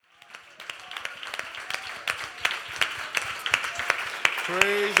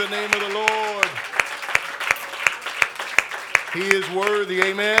Praise the name of the Lord. He is worthy.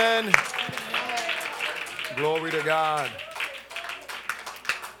 Amen. Glory to God.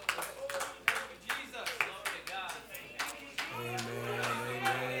 Amen.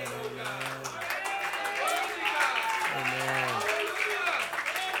 Amen. Amen.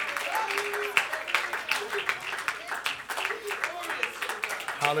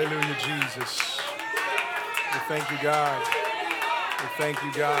 Hallelujah, Jesus. We thank you, God. We thank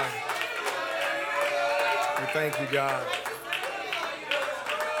you, God. We thank you, God.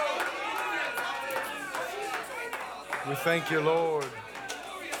 We thank you, Lord.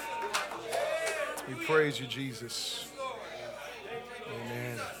 We praise you, Jesus.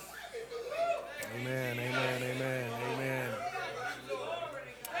 Amen. Amen. Amen. Amen. Amen.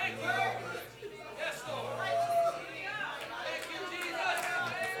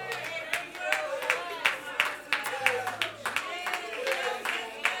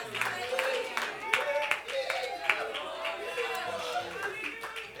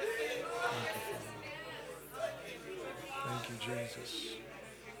 Thank you, Jesus.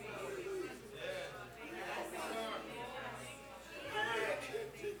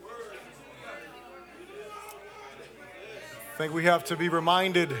 I think we have to be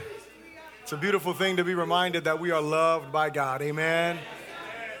reminded. It's a beautiful thing to be reminded that we are loved by God. Amen.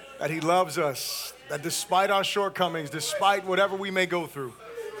 That He loves us. That despite our shortcomings, despite whatever we may go through,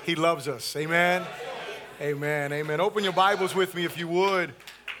 He loves us. Amen. Amen. Amen. Open your Bibles with me, if you would,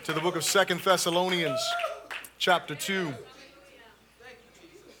 to the book of 2 Thessalonians, chapter 2.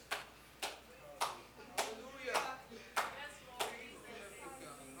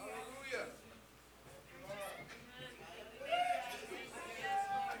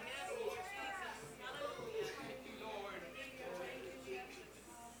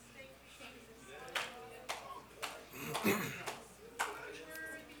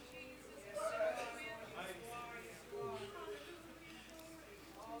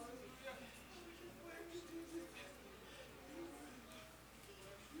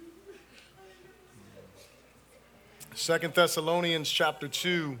 Second Thessalonians chapter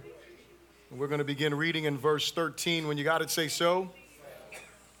 2. We're going to begin reading in verse 13. When you got it, say so.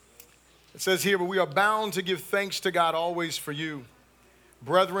 It says here, but we are bound to give thanks to God always for you,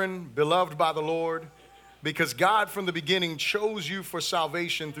 brethren, beloved by the Lord, because God from the beginning chose you for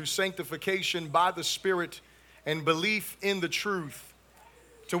salvation through sanctification by the Spirit and belief in the truth,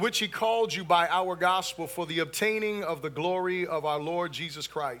 to which He called you by our gospel for the obtaining of the glory of our Lord Jesus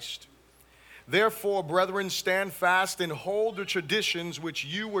Christ. Therefore, brethren, stand fast and hold the traditions which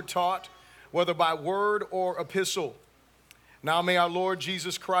you were taught, whether by word or epistle. Now may our Lord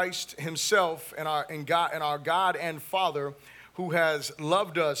Jesus Christ Himself and our God and Father, who has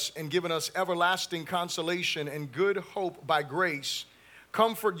loved us and given us everlasting consolation and good hope by grace,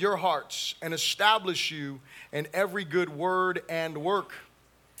 comfort your hearts and establish you in every good word and work.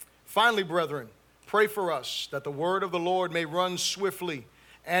 Finally, brethren, pray for us that the word of the Lord may run swiftly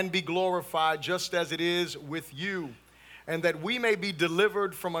and be glorified just as it is with you, and that we may be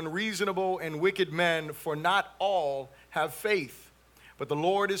delivered from unreasonable and wicked men, for not all have faith. But the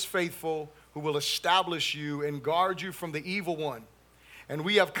Lord is faithful, who will establish you and guard you from the evil one. And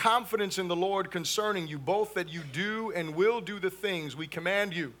we have confidence in the Lord concerning you, both that you do and will do the things we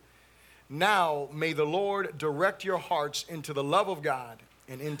command you. Now may the Lord direct your hearts into the love of God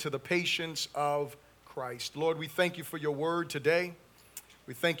and into the patience of Christ. Lord, we thank you for your word today.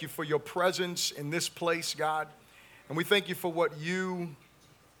 We thank you for your presence in this place, God. And we thank you for what you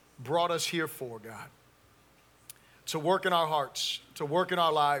brought us here for, God. To work in our hearts, to work in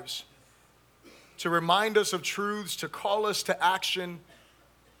our lives, to remind us of truths, to call us to action,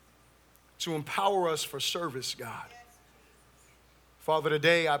 to empower us for service, God. Father,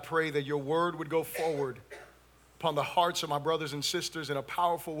 today I pray that your word would go forward upon the hearts of my brothers and sisters in a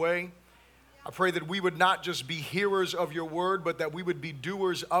powerful way. I pray that we would not just be hearers of your word, but that we would be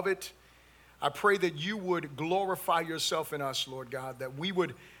doers of it. I pray that you would glorify yourself in us, Lord God, that we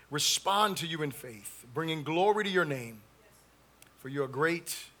would respond to you in faith, bringing glory to your name. For you are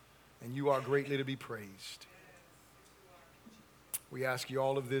great, and you are greatly to be praised. We ask you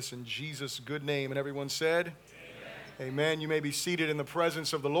all of this in Jesus' good name. And everyone said, amen. Amen. You may be seated in the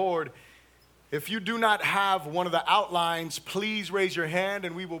presence of the Lord. If you do not have one of the outlines, please raise your hand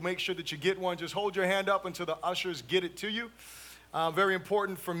and we will make sure that you get one. Just hold your hand up until the ushers get it to you. Very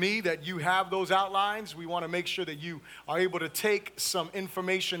important for me that you have those outlines. We want to make sure that you are able to take some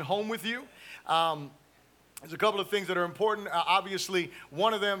information home with you. There's a couple of things that are important. Obviously,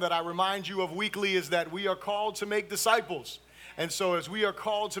 one of them that I remind you of weekly is that we are called to make disciples. And so as we are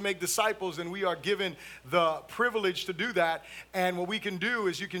called to make disciples and we are given the privilege to do that, and what we can do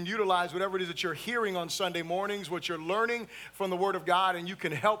is you can utilize whatever it is that you're hearing on Sunday mornings, what you're learning from the Word of God, and you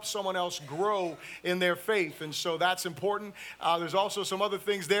can help someone else grow in their faith. And so that's important. There's also some other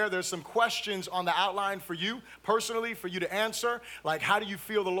things there. There's some questions on the outline for you personally, for you to answer, like how do you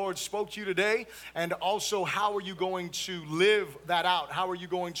feel the Lord spoke to you today? And also, how are you going to live that out? How are you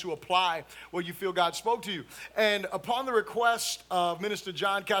going to apply what you feel God spoke to you? And upon the request of Minister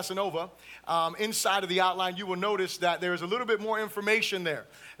John Casanova, inside of the outline, you will notice that there is a little bit more information there.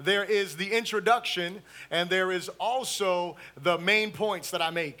 There is the introduction, and there is also the main points that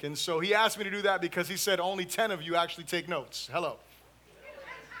I make. And so he asked me to do that because he said only 10 of you actually take notes. Hello.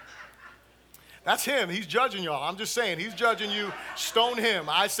 That's him. He's judging y'all. I'm just saying, he's judging you. Stone him.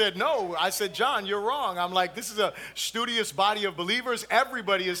 I said, no. I said, John, you're wrong. I'm like, this is a studious body of believers.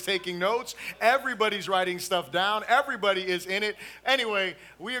 Everybody is taking notes. Everybody's writing stuff down. Everybody is in it. Anyway,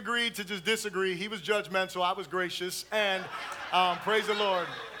 we agreed to just disagree. He was judgmental. I was gracious. And praise the Lord.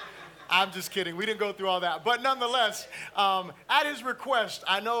 I'm just kidding. We didn't go through all that. But nonetheless, at his request,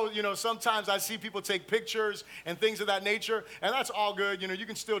 I know, sometimes I see people take pictures and things of that nature, and that's all good. You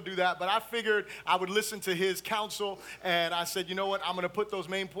can still do that. But I figured I would listen to his counsel, and I said, you know what? I'm going to put those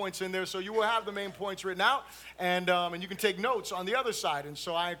main points in there. So you will have the main points written out, and you can take notes on the other side. And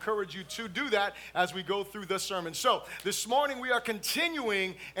so I encourage you to do that as we go through the sermon. So this morning, we are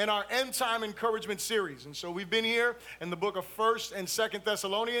continuing in our End Time Encouragement series. And so we've been here in the book of 1st and 2nd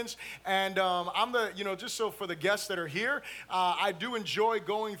Thessalonians. And I'm just so for the guests that are here, I do enjoy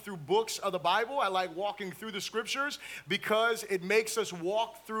going through books of the Bible. I like walking through the scriptures because it makes us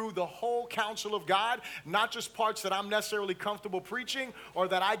walk through the whole counsel of God, not just parts that I'm necessarily comfortable preaching or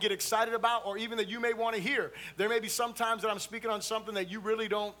that I get excited about or even that you may want to hear. There may be some times that I'm speaking on something that you really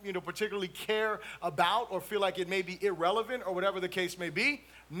don't, particularly care about or feel like it may be irrelevant or whatever the case may be.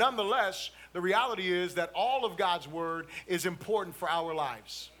 Nonetheless, the reality is that all of God's word is important for our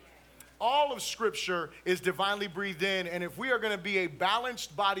lives. All of Scripture is divinely breathed in, and if we are going to be a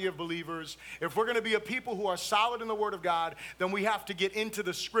balanced body of believers, if we're going to be a people who are solid in the Word of God, then we have to get into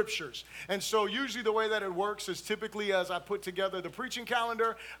the Scriptures. And so usually the way that it works is typically as I put together the preaching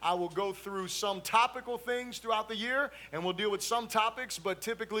calendar, I will go through some topical things throughout the year, and we'll deal with some topics, but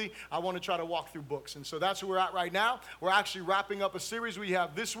typically I want to try to walk through books. And so that's where we're at right now. We're actually wrapping up a series we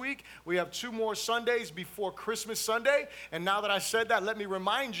have this week. We have 2 more Sundays before Christmas Sunday, and now that I said that, let me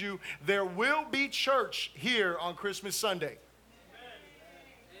remind you, there will be church here on Christmas Sunday.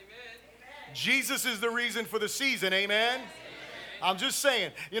 Amen. Jesus is the reason for the season, amen? I'm just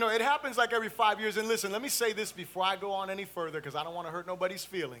saying, it happens like every 5 years. And listen, let me say this before I go on any further because I don't want to hurt nobody's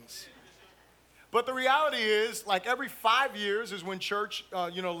feelings. But the reality is, like every 5 years is when church,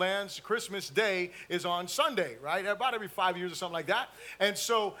 lands. Christmas Day is on Sunday, right? About every 5 years or something like that. And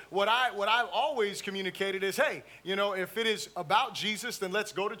so what I've always communicated is, hey, if it is about Jesus, then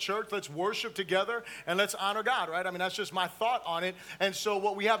let's go to church, let's worship together, and let's honor God, right? I mean, that's just my thought on it. And so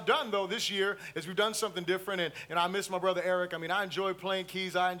what we have done, though, this year is we've done something different. And I miss my brother Eric. I mean, I enjoy playing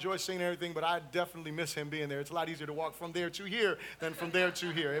keys. I enjoy singing everything, but I definitely miss him being there. It's a lot easier to walk from there to here than from there to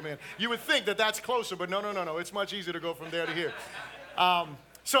here. Amen. You would think that that's closer, but no. It's much easier to go from there to here.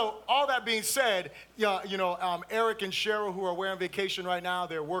 So all that being said, Eric and Cheryl, who are away on vacation right now,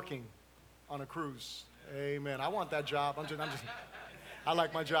 they're working on a cruise. Amen. I want that job. I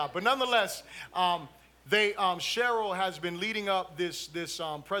like my job. But nonetheless, Cheryl has been leading up this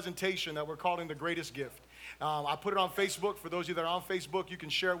presentation that we're calling The Greatest Gift. I put it on Facebook. For those of you that are on Facebook, you can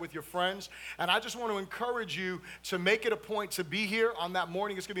share it with your friends. And I just want to encourage you to make it a point to be here on that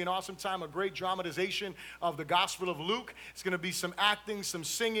morning. It's going to be an awesome time, a great dramatization of the Gospel of Luke. It's going to be some acting, some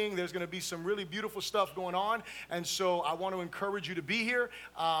singing. There's going to be some really beautiful stuff going on. And so I want to encourage you to be here.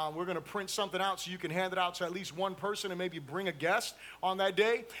 We're going to print something out so you can hand it out to at least one person and maybe bring a guest on that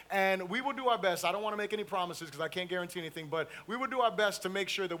day. And we will do our best. I don't want to make any promises because I can't guarantee anything, but we will do our best to make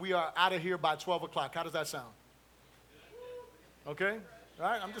sure that we are out of here by 12 o'clock. How does that sound? Okay? All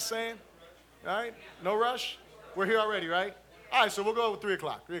right, I'm just saying. All right? No rush? We're here already, right? All right, so we'll go with 3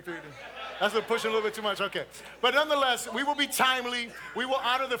 o'clock. That's pushing a little bit too much. Okay. But nonetheless, we will be timely. We will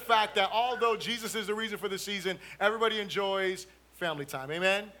honor the fact that although Jesus is the reason for the season, everybody enjoys family time.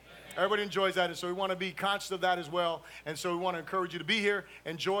 Amen? Everybody enjoys that, and so we want to be conscious of that as well. And so we want to encourage you to be here,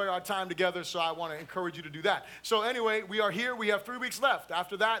 enjoy our time together, so I want to encourage you to do that. So anyway, we are here. We have 3 weeks left.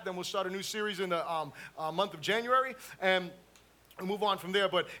 After that, then we'll start a new series in the month of January, and we'll move on from there.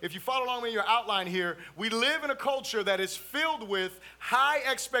 But if you follow along in your outline here, we live in a culture that is filled with high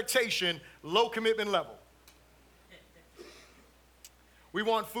expectation, low commitment level. We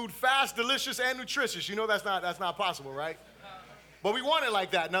want food fast, delicious, and nutritious. You know that's not possible, right? But we want it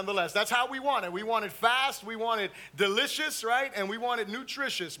like that nonetheless. That's how we want it. We want it fast, we want it delicious, right? And we want it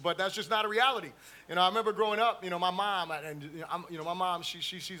nutritious, but that's just not a reality. I remember growing up, my mom, my mom,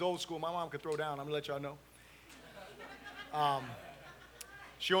 she's old school. My mom could throw down. I'm gonna let y'all know.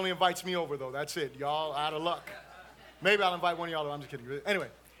 She only invites me over, though. That's it. Y'all out of luck. Maybe I'll invite one of y'all, though. I'm just kidding. Anyway,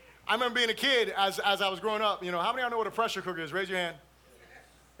 I remember being a kid as I was growing up. How many of y'all know what a pressure cooker is? Raise your hand.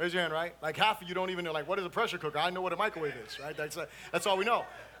 Raise your hand, right? Like half of you don't even know, like, what is a pressure cooker? I know what a microwave is, right? That's all we know.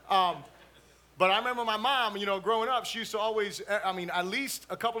 But I remember my mom, growing up, she used to always, at least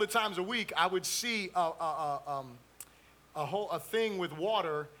a couple of times a week, I would see a thing with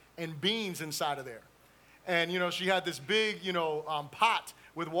water and beans inside of there. And, she had this big, pot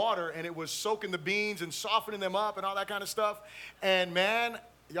with water, and it was soaking the beans and softening them up and all that kind of stuff. And, man,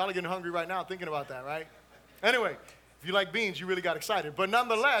 y'all are getting hungry right now thinking about that, right? Anyway, if you like beans, you really got excited. But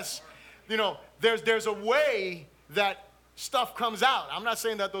nonetheless, there's a way that stuff comes out. I'm not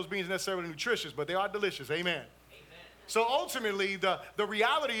saying that those beans are necessarily nutritious, but they are delicious. Amen. So ultimately, the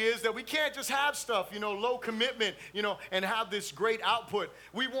reality is that we can't just have stuff, low commitment, and have this great output.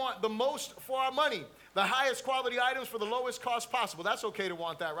 We want the most for our money, the highest quality items for the lowest cost possible. That's okay to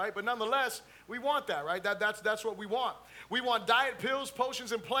want that, right? But nonetheless, we want that, right? That's what we want. We want diet pills,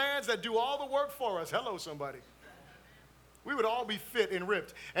 potions, and plans that do all the work for us. Hello, somebody. We would all be fit and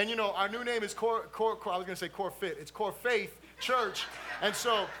ripped. And, our new name is I was going to say Core Fit. It's Core Faith Church. And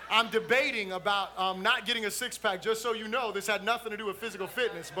so I'm debating about not getting a six-pack. Just so you know, this had nothing to do with physical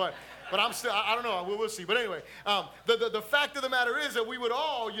fitness. But I'm still, I don't know. We'll see. But anyway, the fact of the matter is that we would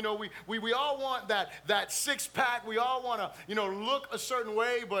all, we all want that six-pack. We all want to, look a certain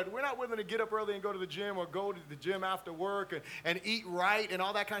way. But we're not willing to get up early and go to the gym or go to the gym after work and eat right and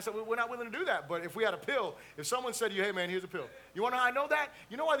all that kind of stuff. We're not willing to do that. But if we had a pill, if someone said to you, hey, man, here's a pill. You want to know how I know that?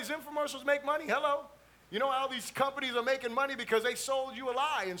 You know why these infomercials make money? Hello? You know how these companies are making money? Because they sold you a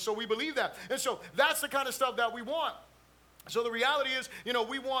lie. And so we believe that. And so that's the kind of stuff that we want. So the reality is,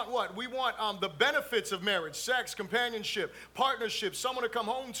 we want what? We want the benefits of marriage, sex, companionship, partnership, someone to come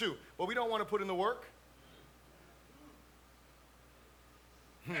home to. But we don't want to put in the work.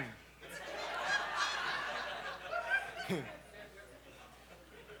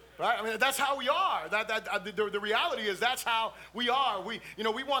 Right? That's how we are. The reality is that's how we are. We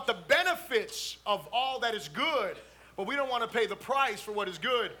want the benefits of all that is good, but we don't want to pay the price for what is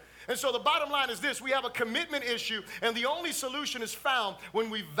good. And so the bottom line is this: we have a commitment issue, and the only solution is found when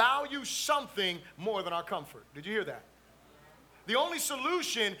we value something more than our comfort. Did you hear that? The only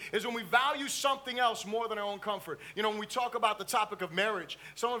solution is when we value something else more than our own comfort. When we talk about the topic of marriage,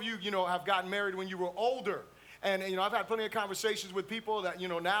 some of you, have gotten married when you were older. And, I've had plenty of conversations with people that,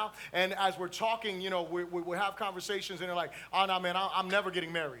 now, and as we're talking, we have conversations, and they're like, oh, no, man, I'm never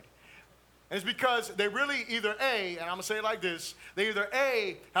getting married. And it's because they really either A, and I'm going to say it like this, they either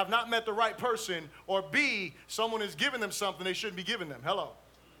A, have not met the right person, or B, someone is giving them something they shouldn't be giving them. Hello.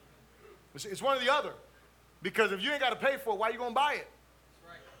 It's one or the other. Because if you ain't got to pay for it, why are you going to buy it?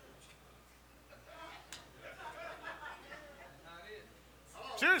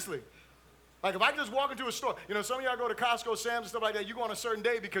 Seriously. Like if I just walk into a store, some of y'all go to Costco, Sam's, and stuff like that, you go on a certain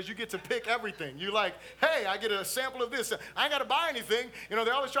day because you get to pick everything. You like, hey, I get a sample of this. I ain't got to buy anything.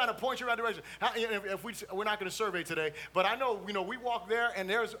 They're always trying to point you in the right direction. If we're not going to survey today, but I know, we walk there, and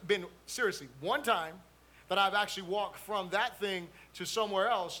there's been, seriously, one time that I've actually walked from that thing to somewhere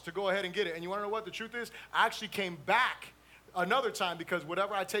else to go ahead and get it. And you want to know what the truth is? I actually came back another time because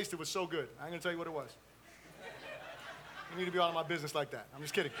whatever I tasted was so good. I ain't going to tell you what it was. You need to be all in my business like that. I'm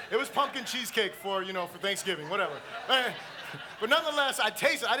just kidding. It was pumpkin cheesecake for Thanksgiving, whatever. But nonetheless, I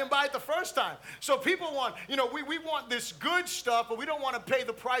tasted it. I didn't buy it the first time. So people want, we want this good stuff, but we don't want to pay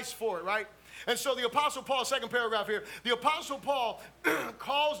the price for it, right? And so the Apostle Paul, second paragraph here, the Apostle Paul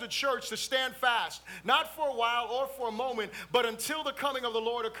calls the church to stand fast, not for a while or for a moment, but until the coming of the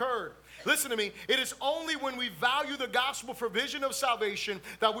Lord occurred. Listen to me. It is only when we value the gospel provision of salvation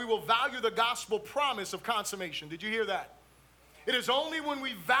that we will value the gospel promise of consummation. Did you hear that? It is only when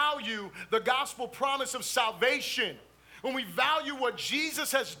we value the gospel promise of salvation, when we value what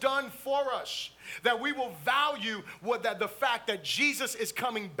Jesus has done for us, that we will value the fact that Jesus is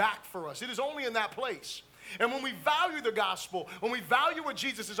coming back for us. It is only in that place. And when we value the gospel, when we value what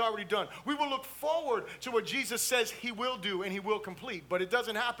Jesus has already done, we will look forward to what Jesus says he will do and he will complete. But it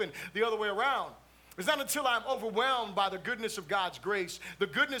doesn't happen the other way around. It's not until I'm overwhelmed by the goodness of God's grace, the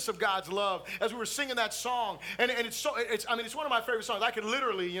goodness of God's love, as we were singing that song. And it's one of my favorite songs. I could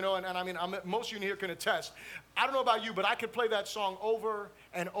literally, most of you in here can attest. I don't know about you, but I could play that song over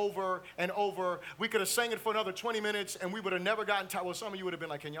and over and over. We could have sang it for another 20 minutes, and we would have never gotten tired. Well, some of you would have been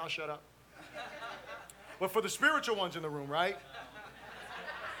like, can y'all shut up? But for the spiritual ones in the room, right?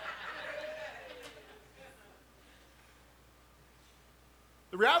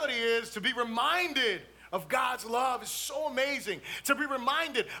 The reality is to be reminded of God's love is so amazing. To be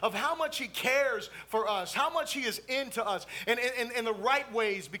reminded of how much he cares for us, how much he is into us, and in the right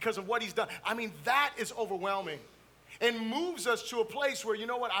ways because of what he's done. I mean, that is overwhelming and moves us to a place where, you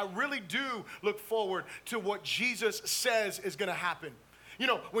know what, I really do look forward to what Jesus says is going to happen. You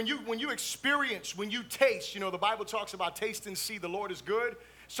know, when you experience, when you taste, you know, the Bible talks about taste and see the Lord is good.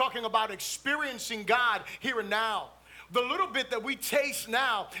 It's talking about experiencing God here and now. The little bit that we taste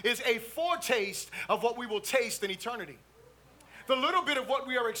now is a foretaste of what we will taste in eternity. The little bit of what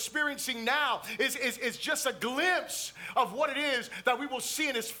we are experiencing now is just a glimpse of what it is that we will see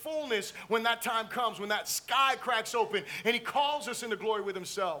in his fullness when that time comes, when that sky cracks open and he calls us into glory with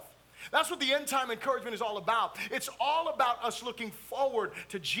himself. That's what the end time encouragement is all about. It's all about us looking forward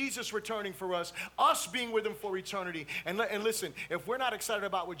to Jesus returning for us being with him for eternity. And listen, if we're not excited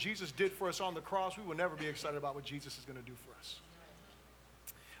about what Jesus did for us on the cross, we will never be excited about what Jesus is going to do for us.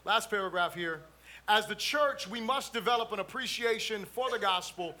 Last paragraph here. As the church, we must develop an appreciation for the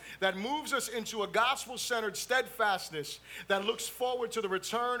gospel that moves us into a gospel-centered steadfastness that looks forward to the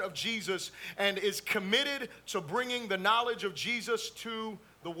return of Jesus and is committed to bringing the knowledge of Jesus to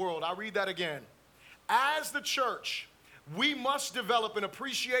the world. I'll read that again. As the church, we must develop an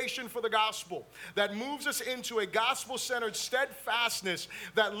appreciation for the gospel that moves us into a gospel-centered steadfastness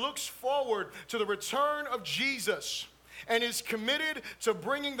that looks forward to the return of Jesus and is committed to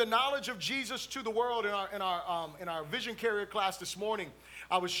bringing the knowledge of Jesus to the world. In our vision carrier class this morning,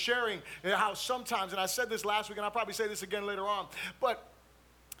 I was sharing how sometimes, and I said this last week, and I'll probably say this again later on, but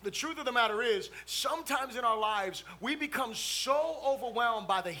the truth of the matter is, sometimes in our lives, we become so overwhelmed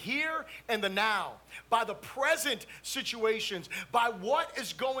by the here and the now, by the present situations, by what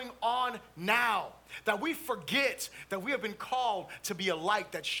is going on now, that we forget that we have been called to be a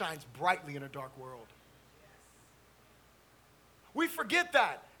light that shines brightly in a dark world. We forget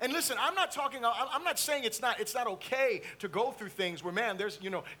that. And listen, I'm not saying it's not okay to go through things where, man,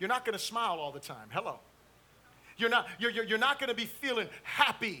 you're not going to smile all the time. Hello. You're not going to be feeling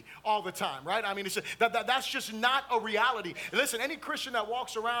happy all the time, right? I mean, that's just not a reality. Listen, any Christian that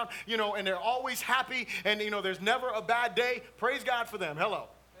walks around, and they're always happy and, there's never a bad day, praise God for them. Hello.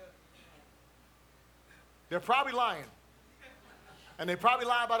 They're probably lying. And they probably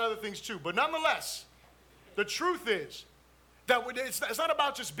lie about other things too. But nonetheless, the truth is, that it's not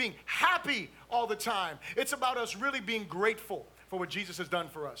about just being happy all the time. It's about us really being grateful for what Jesus has done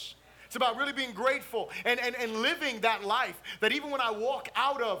for us. It's about really being grateful and living that life that even when I walk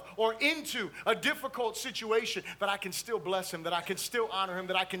out of or into a difficult situation, that I can still bless him, that I can still honor him,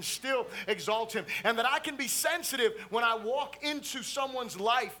 that I can still exalt him, and that I can be sensitive when I walk into someone's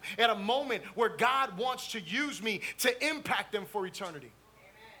life at a moment where God wants to use me to impact them for eternity.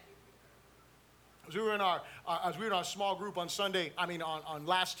 As we were in our small group on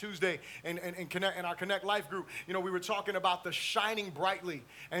last Tuesday in our Connect Life group, we were talking about the shining brightly.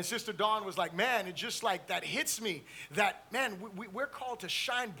 And Sister Dawn was like, man, it just like that hits me that, man, we're called to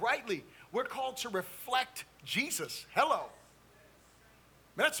shine brightly. We're called to reflect Jesus. Hello.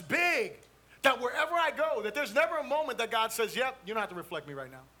 Man, that's big. That wherever I go, that there's never a moment that God says, yep, you don't have to reflect me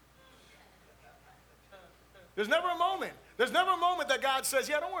right now. There's never a moment. There's never a moment that God says,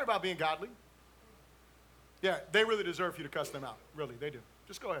 yeah, don't worry about being godly. Yeah, they really deserve for you to cuss them out. Really, they do.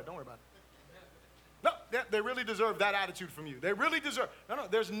 Just go ahead. Don't worry about it. No, they really deserve that attitude from you. They really deserve. No,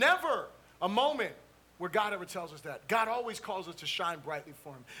 there's never a moment where God ever tells us that. God always calls us to shine brightly for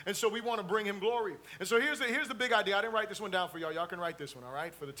him. And so we want to bring him glory. And so here's the big idea. I didn't write this one down for y'all. Y'all can write this one, all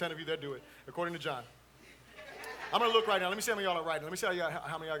right? For the 10 of you that do it, according to John. I'm going to look right now. Let me see how many of y'all are writing. Let me see how many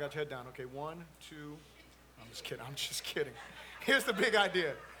of y'all got your head down. Okay, 1, 2. I'm just kidding. Here's the big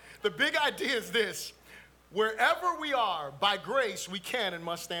idea. The big idea is this. Wherever we are, by grace, we can and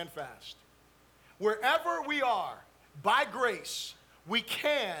must stand fast. Wherever we are, by grace, we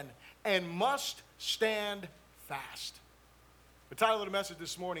can and must stand fast. The title of the message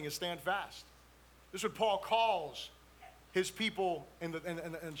this morning is Stand Fast. This is what Paul calls his people in the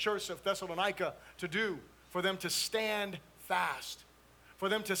church of Thessalonica to do, for them to stand fast, for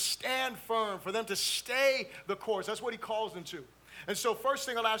them to stand firm, for them to stay the course. That's what he calls them to. And so first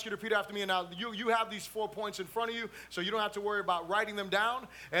thing I'll ask you to repeat after me, and now you have these 4 points in front of you, so you don't have to worry about writing them down.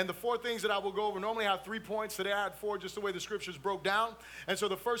 And the 4 things that I will go over, normally I have 3 points. Today I had 4, just the way the scriptures broke down. And so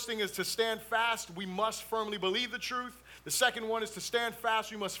the first thing is to stand fast. We must firmly believe the truth. The second one is to stand fast.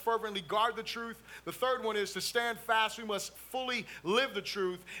 We must fervently guard the truth. The third one is to stand fast. We must fully live the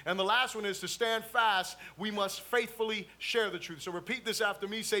truth. And the last one is to stand fast. We must faithfully share the truth. So repeat this after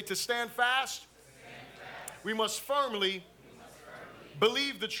me. Say, to stand fast, we must firmly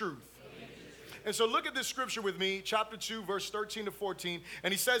believe the truth. And so look at this scripture with me, chapter 2, verse 13 to 14.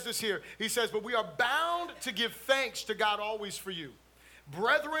 And he says this here. He says, but we are bound to give thanks to God always for you.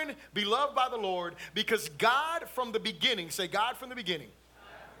 Brethren, beloved by the Lord, because God from the beginning, say God from the beginning,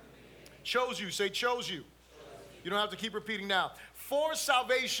 chose you, say chose you. You don't have to keep repeating now. For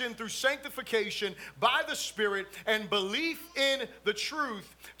salvation through sanctification by the Spirit and belief in the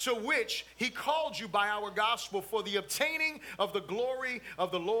truth to which he called you by our gospel for the obtaining of the glory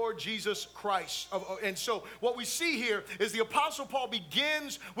of the Lord Jesus Christ. And so what we see here is the Apostle Paul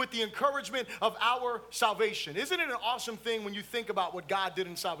begins with the encouragement of our salvation. Isn't it an awesome thing when you think about what God did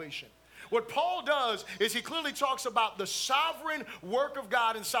in salvation? What Paul does is he clearly talks about the sovereign work of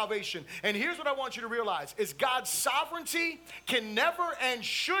God in salvation. And here's what I want you to realize is God's sovereignty can never and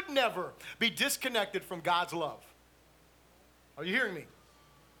should never be disconnected from God's love. Are you hearing me?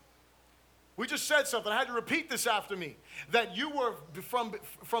 We just said something. I had to repeat this after me. That you were from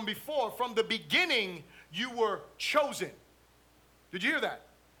the beginning, you were chosen. Did you hear that?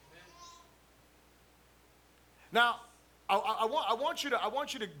 Now, I want you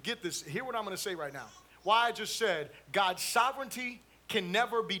to get this. Hear what I'm going to say right now. Why I just said God's sovereignty can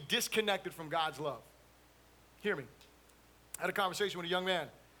never be disconnected from God's love. Hear me. I had a conversation with a young man,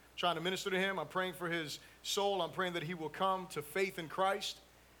 trying to minister to him. I'm praying for his soul. I'm praying that he will come to faith in Christ.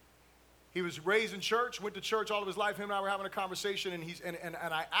 He was raised in church, went to church all of his life. Him and I were having a conversation, and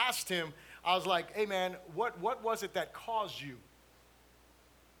I asked him, I was like, hey man, what was it that caused you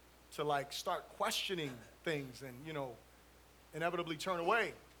to like start questioning things and, you know, inevitably turn away?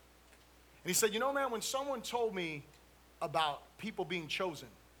 And he said, you know, man, when someone told me about people being chosen,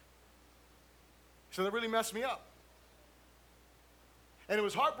 he said, that really messed me up. And it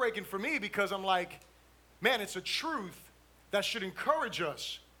was heartbreaking for me because I'm like, man, it's a truth that should encourage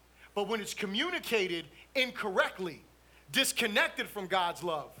us. But when it's communicated incorrectly, disconnected from God's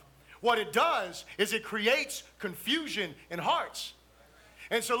love, what it does is it creates confusion in hearts.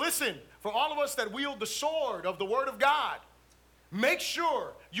 And so listen, for all of us that wield the sword of the Word of God, make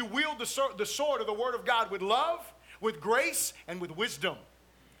sure you wield the sword of the Word of God with love, with grace, and with wisdom.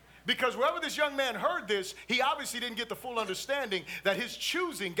 Because wherever this young man heard this, he obviously didn't get the full understanding that his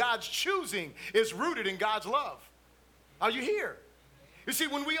choosing, God's choosing, is rooted in God's love. Are you here? You see,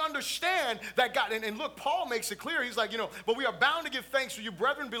 when we understand that God, and look, Paul makes it clear. He's like, you know, but we are bound to give thanks to you,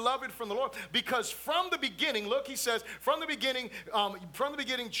 brethren, beloved from the Lord, because from the beginning, look, he says, from the beginning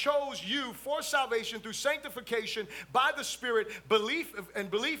chose you for salvation through sanctification by the Spirit, belief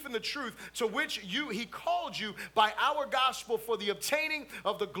in the truth to which he called you by our gospel for the obtaining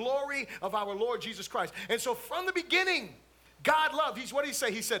of the glory of our Lord Jesus Christ. And so from the beginning, God loved. What did he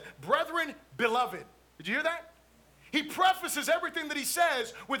say? He said, brethren, beloved. Did you hear that? He prefaces everything that he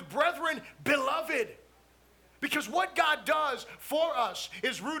says with brethren, beloved. Because what God does for us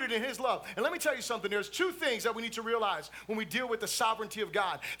is rooted in his love. And let me tell you something. There's two things that we need to realize when we deal with the sovereignty of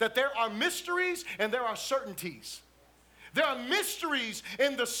God. That there are mysteries and there are certainties. There are mysteries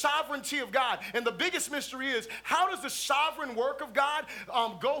in the sovereignty of God. And the biggest mystery is, how does the sovereign work of God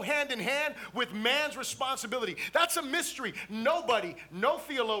go hand in hand with man's responsibility? That's a mystery. Nobody, no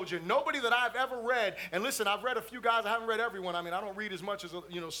theologian, nobody that I've ever read, and listen, I've read a few guys, I haven't read everyone. I mean, I don't read as much as,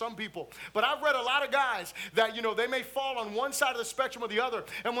 you know, some people. But I've read a lot of guys that, you know, they may fall on one side of the spectrum or the other.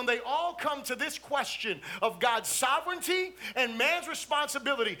 And when they all come to this question of God's sovereignty and man's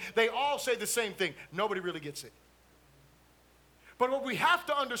responsibility, they all say the same thing. Nobody really gets it. But what we have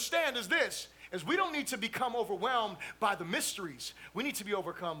to understand is this, is we don't need to become overwhelmed by the mysteries. We need to be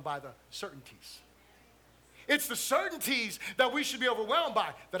overcome by the certainties. It's the certainties that we should be overwhelmed by,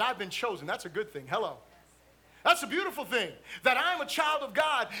 that I've been chosen. That's a good thing. Hello. That's a beautiful thing, that I'm a child of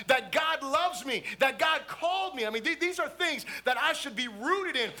God, that God loves me, that God called me. I mean, these are things that I should be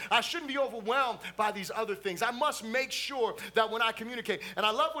rooted in. I shouldn't be overwhelmed by these other things. I must make sure that when I communicate, and I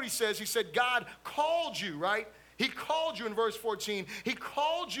love what he says. He said, God called you, right? He called you in verse 14. He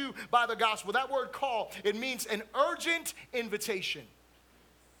called you by the gospel. That word call, it means an urgent invitation.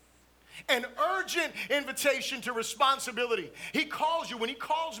 An urgent invitation to responsibility. He calls you. When he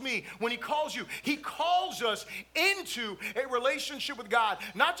calls me, when he calls you, he calls us into a relationship with God.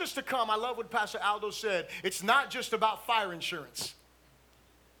 Not just to come. I love what Pastor Aldo said. It's not just about fire insurance.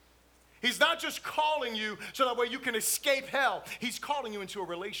 He's not just calling you so that way you can escape hell. He's calling you into a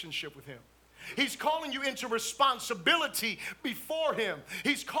relationship with him. He's calling you into responsibility before him.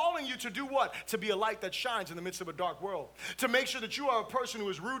 He's calling you to do what? To be a light that shines in the midst of a dark world. To make sure that you are a person who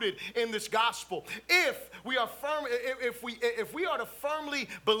is rooted in this gospel. If we are to firmly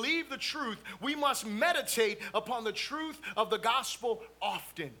believe the truth, we must meditate upon the truth of the gospel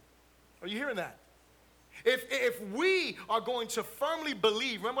often. Are you hearing that? If we are going to firmly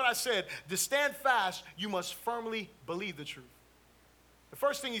believe, remember what I said, to stand fast, you must firmly believe the truth. The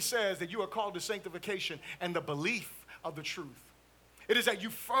first thing he says, that you are called to sanctification and the belief of the truth. It is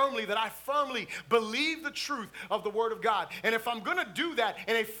that I firmly believe the truth of the Word of God. And if I'm going to do that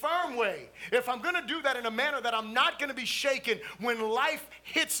in a firm way, if I'm going to do that in a manner that I'm not going to be shaken when life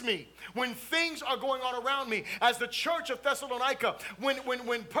hits me, when things are going on around me, as the church of Thessalonica,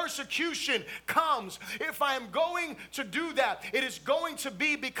 when persecution comes, if I am going to do that, it is going to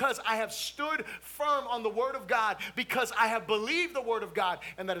be because I have stood firm on the Word of God, because I have believed the Word of God,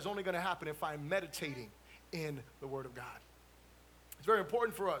 and that is only going to happen if I'm meditating in the Word of God. It's very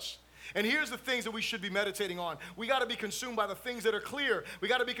important for us. And here's the things that we should be meditating on. We got to be consumed by the things that are clear. We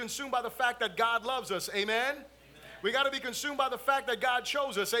got to be consumed by the fact that God loves us. Amen? Amen. We got to be consumed by the fact that God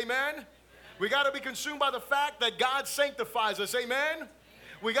chose us. Amen? Amen. We got to be consumed by the fact that God sanctifies us. Amen? Amen.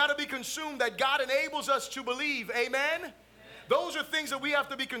 We got to be consumed that God enables us to believe. Amen? Those are things that we have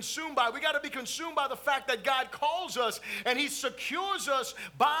to be consumed by. We got to be consumed by the fact that God calls us and he secures us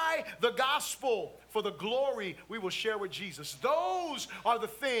by the gospel for the glory we will share with Jesus. Those are the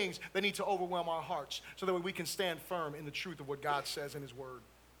things that need to overwhelm our hearts so that we can stand firm in the truth of what God says in his word.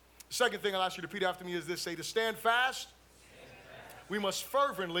 The second thing I'll ask you to repeat after me is this. Say, to stand fast, we must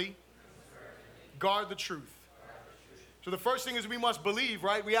fervently guard the truth. So the first thing is we must believe,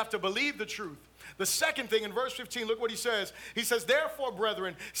 right? We have to believe the truth. The second thing, in verse 15, look what he says. He says, therefore,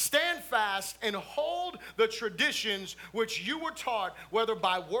 brethren, stand fast and hold the traditions which you were taught, whether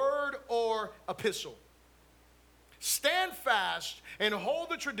by word or epistle. Stand fast and hold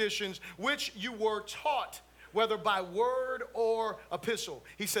the traditions which you were taught, whether by word or epistle.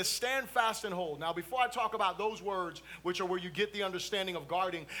 He says, stand fast and hold. Now, before I talk about those words, which are where you get the understanding of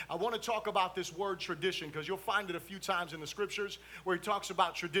guarding, I want to talk about this word tradition, because you'll find it a few times in the scriptures where he talks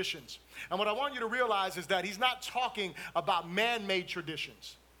about traditions. And what I want you to realize is that he's not talking about man-made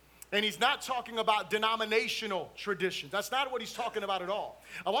traditions. And he's not talking about denominational traditions. That's not what he's talking about at all.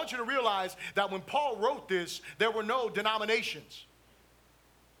 I want you to realize that when Paul wrote this, there were no denominations.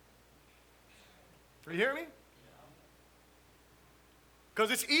 Are you hearing me? Because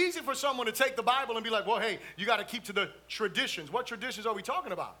it's easy for someone to take the Bible and be like, well, hey, you got to keep to the traditions. What traditions are we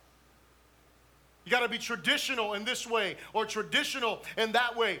talking about? You got to be traditional in this way or traditional in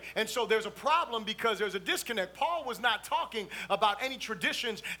that way. And so there's a problem because there's a disconnect. Paul was not talking about any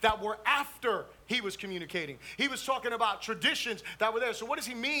traditions that were after he was communicating. He was talking about traditions that were there. So what does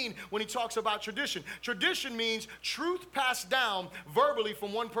he mean when he talks about tradition? Tradition means truth passed down verbally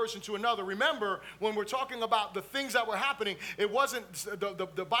from one person to another. Remember, when we're talking about the things that were happening, it wasn't,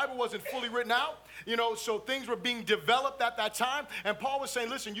 the Bible wasn't fully written out, so things were being developed at that time. And Paul was saying,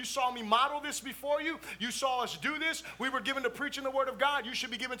 listen, you saw me model this before you. You saw us do this. We were given to preaching the word of God. You should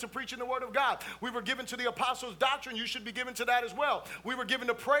be given to preaching the word of God. We were given to the apostles' doctrine. You should be given to that as well. We were given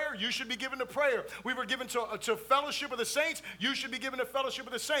to prayer. You should be given to prayer. We were given to fellowship of the saints. You should be given to fellowship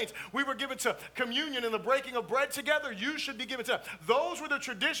of the saints. We were given to communion and the breaking of bread together. You should be given to. Those were the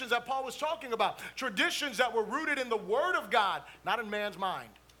traditions that Paul was talking about. Traditions that were rooted in the word of God, not in man's mind.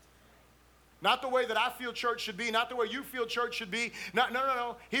 Not the way that I feel church should be, not the way you feel church should be.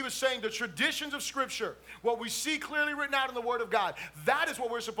 No. He was saying the traditions of Scripture, what we see clearly written out in the Word of God, that is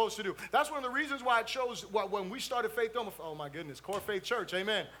what we're supposed to do. That's one of the reasons why I chose, when we started Faith Dome, oh my goodness, Core Faith Church,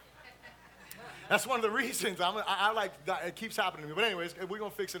 amen. That's one of the reasons. I like, it keeps happening to me. But anyways, we're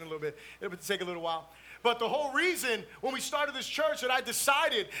going to fix it in a little bit. It'll take a little while. But the whole reason when we started this church that I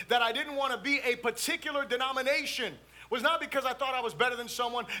decided that I didn't want to be a particular denomination was not because I thought I was better than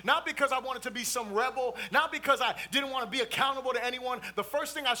someone, not because I wanted to be some rebel, not because I didn't want to be accountable to anyone. The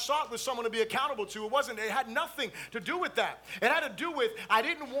first thing I sought was someone to be accountable to. It had nothing to do with that. It had to do with I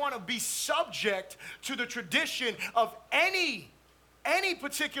didn't want to be subject to the tradition of any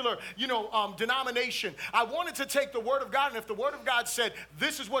particular, denomination. I wanted to take the Word of God, and if the Word of God said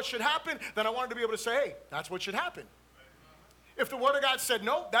this is what should happen, then I wanted to be able to say, hey, that's what should happen. If the Word of God said,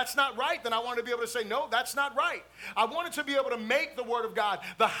 no, that's not right, then I wanted to be able to say, no, that's not right. I wanted to be able to make the Word of God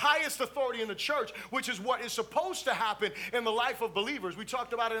the highest authority in the church, which is what is supposed to happen in the life of believers. We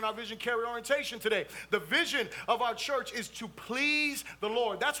talked about it in our Vision Carry orientation today. The vision of our church is to please the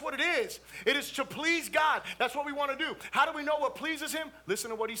Lord. That's what it is. It is to please God. That's what we want to do. How do we know what pleases Him? Listen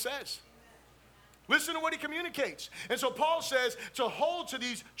to what He says. Listen to what he communicates. And so Paul says to hold to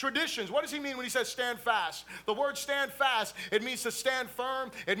these traditions. What does he mean when he says stand fast? The word stand fast, it means to stand firm.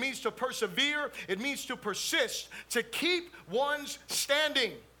 It means to persevere. It means to persist, to keep one's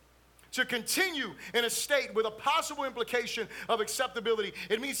standing. To continue in a state with a possible implication of acceptability.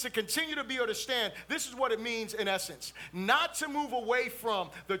 It means to continue to be or to stand. This is what it means in essence. Not to move away from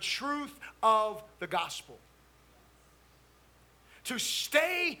the truth of the gospel. To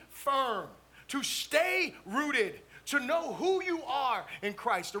stay firm. To stay rooted. To know who you are in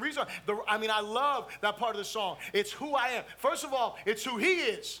Christ. I love that part of the song. It's who I am. First of all, it's who he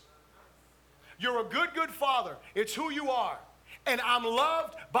is. You're a good, good father. It's who you are. And I'm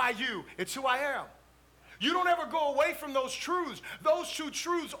loved by you. It's who I am. You don't ever go away from those truths. Those two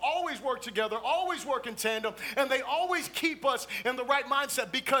truths always work together, always work in tandem, and they always keep us in the right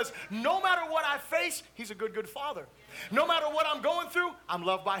mindset because no matter what I face, he's a good, good father. No matter what I'm going through, I'm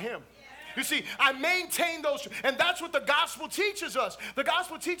loved by him. You see, I maintain those, and that's what the gospel teaches us. The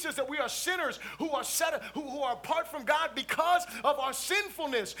gospel teaches us that we are sinners who are apart from God because of our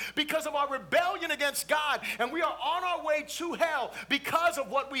sinfulness, because of our rebellion against God, and we are on our way to hell because of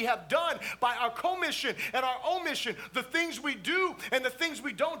what we have done by our commission and our omission, the things we do and the things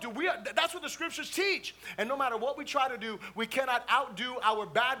we don't do. That's what the scriptures teach. And no matter what we try to do, we cannot outdo our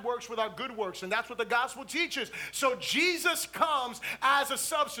bad works with our good works, and that's what the gospel teaches. So Jesus comes as a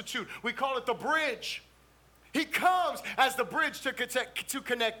substitute. We call it the bridge. He comes as the bridge to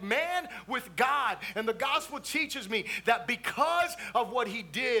connect man with God. And the gospel teaches me that because of what he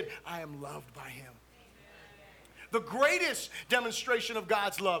did, I am loved by him. The greatest demonstration of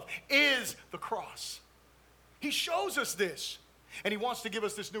God's love is the cross. He shows us this. And he wants to give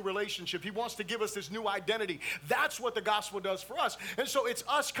us this new relationship. He wants to give us this new identity. That's what the gospel does for us. And so it's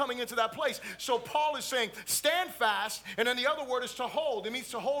us coming into that place. So Paul is saying, stand fast. And then the other word is to hold. It means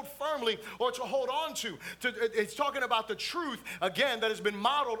to hold firmly or to hold on to. It's talking about the truth, again, that has been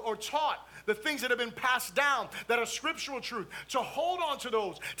modeled or taught. The things that have been passed down that are scriptural truth. To hold on to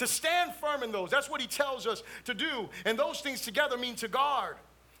those. To stand firm in those. That's what he tells us to do. And those things together mean to guard.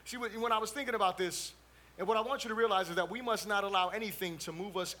 See, when I was thinking about this, and what I want you to realize is that we must not allow anything to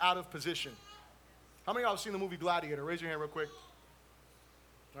move us out of position. How many of y'all have seen the movie Gladiator? Raise your hand real quick.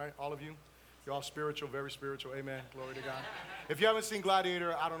 All right, all of you? You're all spiritual, very spiritual. Amen. Glory to God. If you haven't seen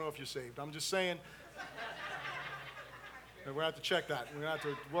Gladiator, I don't know if you're saved. I'm just saying. And we're going to have to check that. We're going to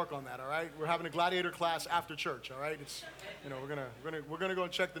have to work on that, all right? We're having a Gladiator class after church, all right? It's, we're going to go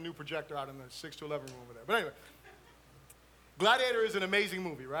and check the new projector out in the 6 to 11 room over there. But anyway, Gladiator is an amazing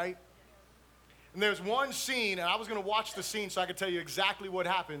movie, right? And there's one scene, and I was going to watch the scene so I could tell you exactly what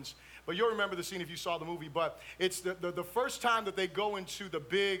happens, but you'll remember the scene if you saw the movie. But it's the first time that they go into the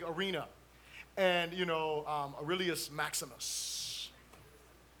big arena, and, Aurelius Maximus,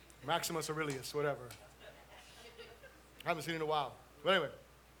 Aurelius, whatever. I haven't seen it in a while. But anyway,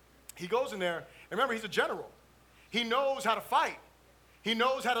 he goes in there, and remember, he's a general. He knows how to fight. He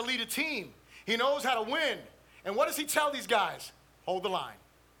knows how to lead a team. He knows how to win. And what does he tell these guys? Hold the line.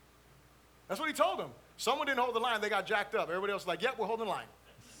 That's what he told them. Someone didn't hold the line, they got jacked up. Everybody else was like, yep, we're holding the line.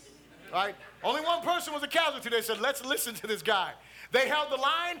 Right? Only one person was a casualty. They said, let's listen to this guy. They held the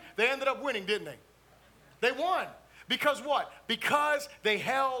line, they ended up winning, didn't they? They won. Because what? Because they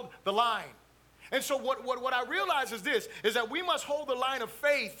held the line. And so what I realize is this, is that we must hold the line of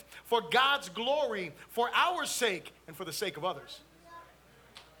faith for God's glory, for our sake, and for the sake of others.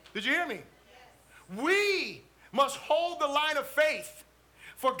 Did you hear me? We must hold the line of faith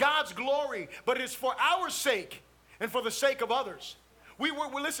for God's glory, but it is for our sake and for the sake of others.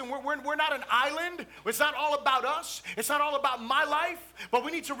 Listen, we're not an island. It's not all about us. It's not all about my life. But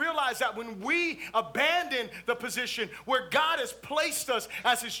we need to realize that when we abandon the position where God has placed us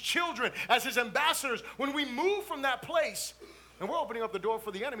as his children, as his ambassadors, when we move from that place, and we're opening up the door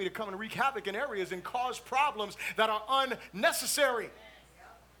for the enemy to come and wreak havoc in areas and cause problems that are unnecessary.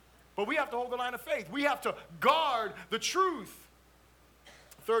 But we have to hold the line of faith. We have to guard the truth.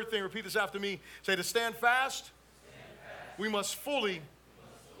 Third thing, repeat this after me. Say, to stand fast, we must fully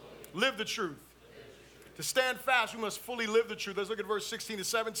live the truth. To stand fast, we must fully live the truth. Let's look at verse 16 to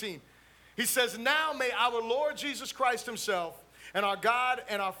 17. He says, now may our Lord Jesus Christ himself and our God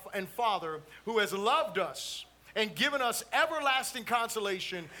and Father, who has loved us and given us everlasting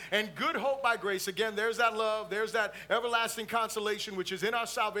consolation and good hope by grace. Again, there's that love. There's that everlasting consolation, which is in our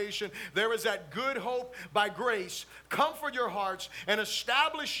salvation. There is that good hope by grace. Comfort your hearts and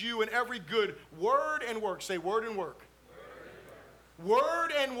establish you in every good word and work. Say word and work.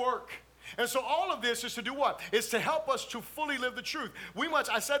 Word and work. And so all of this is to do what? It's to help us to fully live the truth.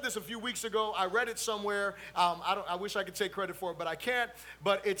 I said this a few weeks ago. I read it somewhere. I wish I could take credit for it, but I can't.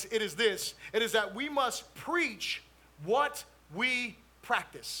 But it is this. It is that we must preach what we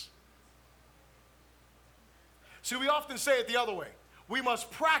practice. See, we often say it the other way. We must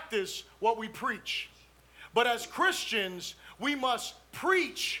practice what we preach. But as Christians, we must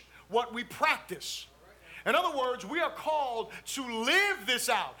preach what we practice. In other words, we are called to live this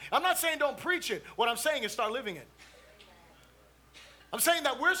out. I'm not saying don't preach it. What I'm saying is start living it. I'm saying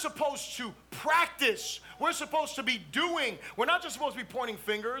that we're supposed to practice. We're supposed to be doing. We're not just supposed to be pointing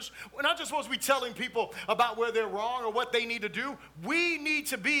fingers. We're not just supposed to be telling people about where they're wrong or what they need to do. We need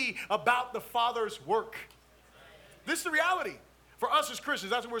to be about the Father's work. This is the reality. For us as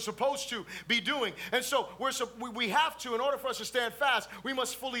Christians, that's what we're supposed to be doing. And so we have to, in order for us to stand fast, we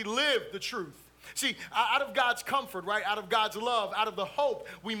must fully live the truth. See, out of God's comfort, right, out of God's love, out of the hope,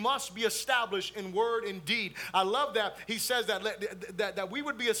 we must be established in word and deed. I love that he says that we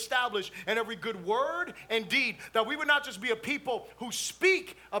would be established in every good word and deed, that we would not just be a people who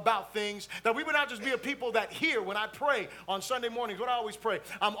speak about things, that we would not just be a people that hear. When I pray on Sunday mornings, what I always pray,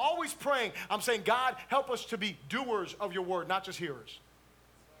 I'm always praying, I'm saying, God, help us to be doers of your word, not just hearers.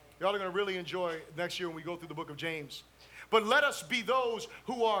 Y'all are going to really enjoy next year when we go through the book of James. But let us be those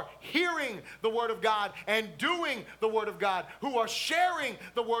who are hearing the word of God and doing the word of God, who are sharing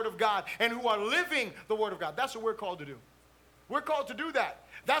the word of God, and who are living the word of God. That's what we're called to do. We're called to do that.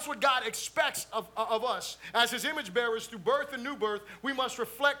 That's what God expects of us. As his image bearers through birth and new birth, we must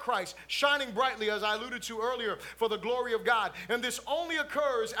reflect Christ, shining brightly, as I alluded to earlier, for the glory of God. And this only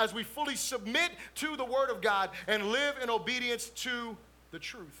occurs as we fully submit to the word of God and live in obedience to the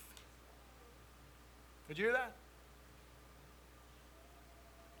truth. Did you hear that?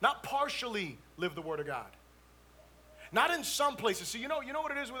 Not partially live the word of God. Not in some places. So you know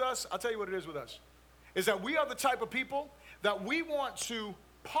what it is with us? I'll tell you what it is with us. Is that we are the type of people that we want to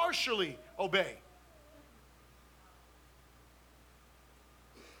partially obey.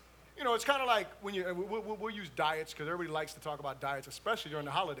 You know, it's kind of like when we'll use diets, because everybody likes to talk about diets, especially during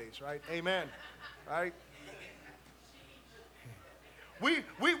the holidays, right? Amen. Right? We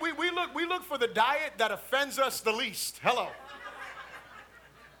look for the diet that offends us the least. Hello.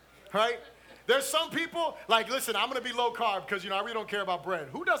 Right? There's some people, like, listen, I'm going to be low carb because, I really don't care about bread.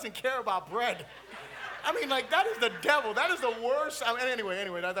 Who doesn't care about bread? I mean, like, that is the devil. That is the worst.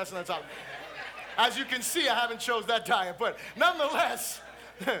 Anyway, that's another topic. As you can see, I haven't chose that diet. But nonetheless,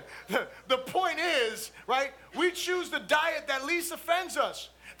 the point is, right, we choose the diet that least offends us.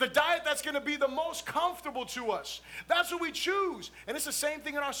 The diet that's going to be the most comfortable to us. That's what we choose. And it's the same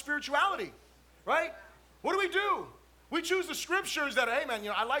thing in our spirituality, right? What do? We choose the scriptures that, hey, man,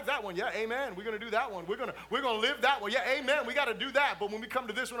 I like that one. Yeah, amen. We're going to do that one. We're going to live that one. Yeah, amen. We got to do that. But when we come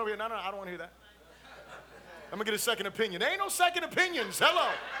to this one over here, no, I don't want to hear that. I'm going to get a second opinion. There ain't no second opinions. Hello.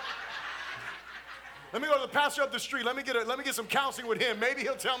 Let me go to the pastor up the street. Let me get some counseling with him. Maybe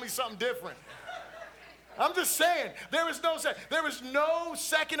he'll tell me something different. I'm just saying, there is no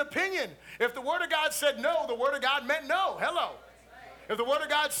second opinion. If the word of God said no, the word of God meant no. Hello. If the word of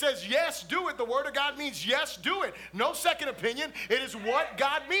God says yes, do it, the word of God means yes, do it. No second opinion. It is what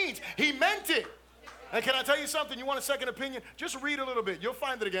God means. He meant it. And can I tell you something? You want a second opinion? Just read a little bit. You'll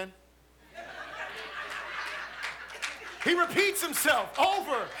find it again. He repeats himself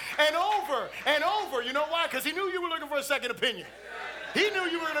over and over and over. You know why? Because he knew you were looking for a second opinion. He knew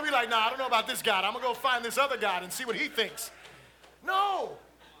you were going to be like, nah, I don't know about this God. I'm going to go find this other God and see what he thinks. No.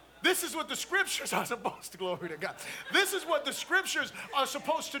 This is what the scriptures are supposed to, glory to God. This is what the scriptures are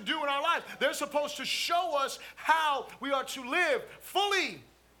supposed to do in our life. They're supposed to show us how we are to live fully,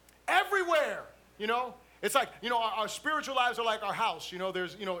 everywhere, It's like, our spiritual lives are like our house.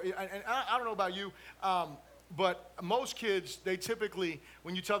 There's, and I don't know about you, but most kids, they typically,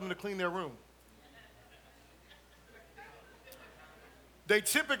 when you tell them to clean their room, they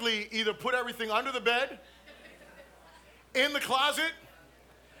typically either put everything under the bed, in the closet,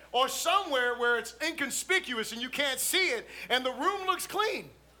 or somewhere where it's inconspicuous and you can't see it, and the room looks clean.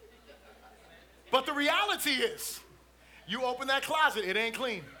 But the reality is, you open that closet, it ain't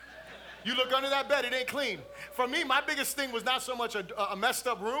clean. You look under that bed, it ain't clean. For me, my biggest thing was not so much a messed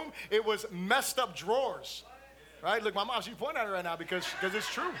up room, it was messed up drawers. Right? Look, my mom, she's pointing at it right now because it's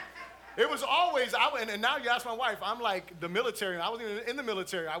true. It was always, and now you ask my wife, I'm like the military. I wasn't even in the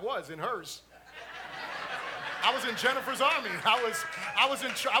military, I was in hers. I was in Jennifer's army. I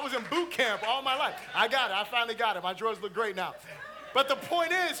was in boot camp all my life. I got it. I finally got it. My drawers look great now. But the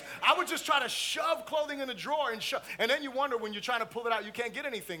point is, I would just try to shove clothing in the drawer and then you wonder when you're trying to pull it out, you can't get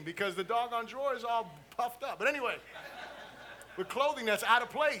anything because the doggone drawer is all puffed up. But anyway, with clothing that's out of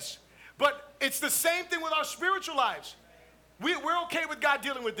place. But it's the same thing with our spiritual lives. We're okay with God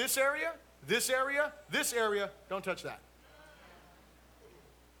dealing with this area, this area, this area. Don't touch that.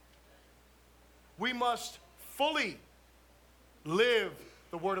 We must fully live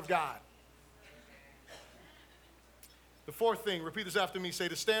the word of God. The fourth thing, repeat this after me, say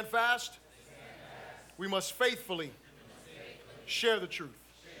to stand fast, we must faithfully share the truth.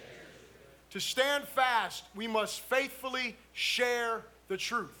 To stand fast, we must faithfully share the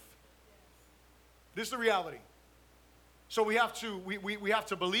truth. This is the reality. So we have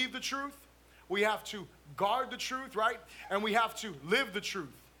to believe the truth. We have to guard the truth, right? And we have to live the truth.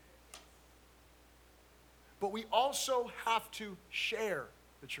 But we also have to share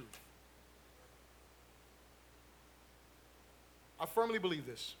the truth. I firmly believe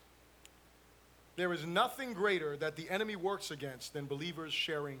this. There is nothing greater that the enemy works against than believers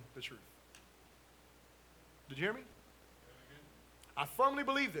sharing the truth. Did you hear me? I firmly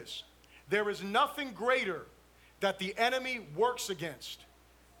believe this. There is nothing greater that the enemy works against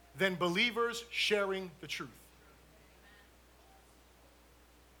than believers sharing the truth.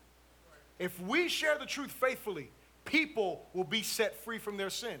 If we share the truth faithfully, people will be set free from their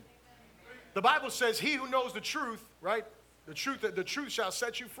sin. The Bible says, he who knows the truth, right? The truth shall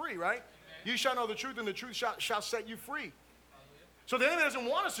set you free, right? You shall know the truth, and the truth shall set you free. So the enemy doesn't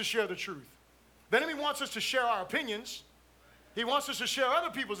want us to share the truth. The enemy wants us to share our opinions. He wants us to share other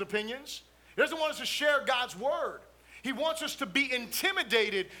people's opinions. He doesn't want us to share God's word. He wants us to be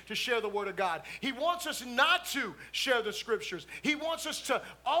intimidated to share the word of God. He wants us not to share the scriptures. He wants us to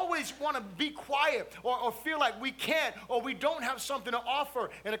always want to be quiet or feel like we can't or we don't have something to offer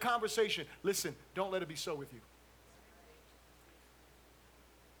in a conversation. Listen, don't let it be so with you.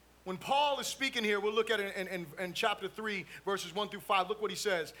 When Paul is speaking here, we'll look at it in chapter 3, verses 1 through 5. Look what he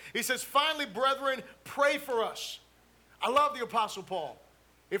says. He says, finally, brethren, pray for us. I love the Apostle Paul.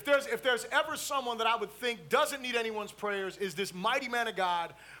 If there's ever someone that I would think doesn't need anyone's prayers, is this mighty man of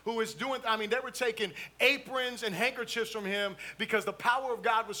God who is doing, they were taking aprons and handkerchiefs from him because the power of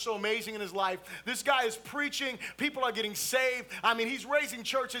God was so amazing in his life. This guy is preaching. People are getting saved. He's raising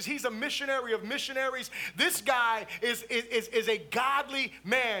churches. He's a missionary of missionaries. This guy is a godly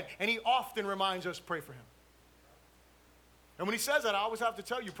man, and he often reminds us, pray for him. And when he says that, I always have to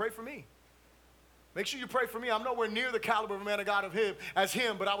tell you, pray for me. Make sure you pray for me. I'm nowhere near the caliber of a man of God as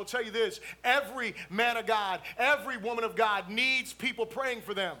him, but I will tell you this. Every man of God, every woman of God needs people praying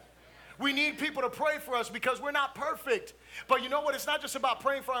for them. We need people to pray for us because we're not perfect. But you know what? It's not just about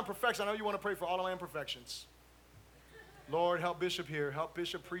praying for our imperfections. I know you want to pray for all of my imperfections. Lord, help Bishop here. Help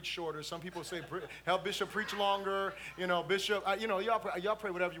Bishop preach shorter. Some people say, help Bishop preach longer. Bishop, y'all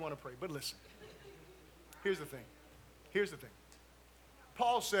pray whatever you want to pray. But listen, here's the thing.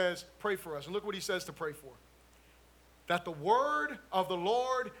 Paul says, pray for us. And look what he says to pray for. That the word of the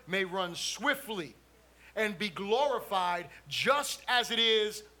Lord may run swiftly and be glorified just as it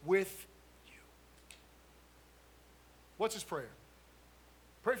is with you. What's his prayer?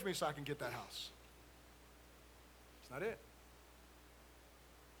 Pray for me so I can get that house. That's not it.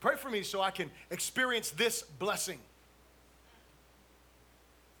 Pray for me so I can experience this blessing.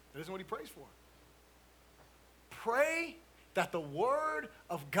 That isn't what he prays for. Pray that the word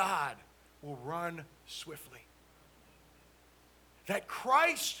of God will run swiftly. That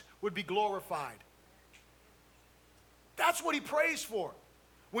Christ would be glorified. That's what he prays for.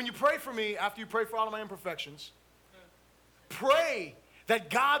 When you pray for me, after you pray for all of my imperfections, pray that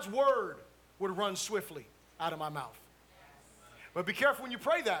God's word would run swiftly out of my mouth. But be careful when you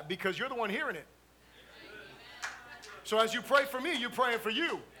pray that, because you're the one hearing it. So as you pray for me, you're praying for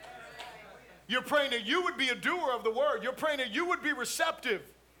you. You're praying that you would be a doer of the word. You're praying that you would be receptive,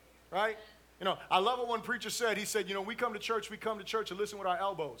 right? I love what one preacher said. He said, we come to church and listen with our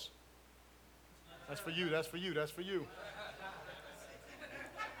elbows. That's for you, that's for you, that's for you.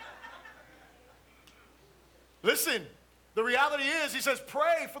 Listen, the reality is, he says,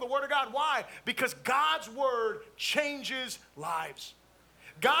 pray for the word of God. Why? Because God's word changes lives.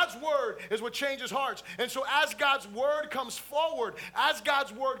 God's word is what changes hearts. And so as God's word comes forward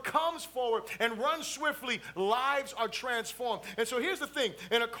and runs swiftly, lives are transformed. And so here's the thing.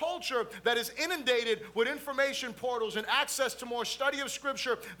 In a culture that is inundated with information portals and access to more study of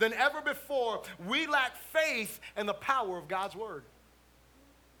Scripture than ever before, we lack faith in the power of God's word.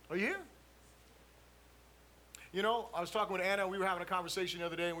 Are you here? I was talking with Anna, we were having a conversation the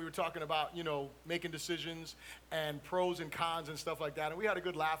other day, and we were talking about, making decisions and pros and cons and stuff like that, and we had a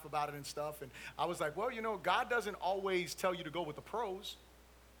good laugh about it and stuff, and I was like, well, God doesn't always tell you to go with the pros.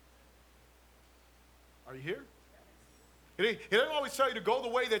 Are you here? He doesn't always tell you to go the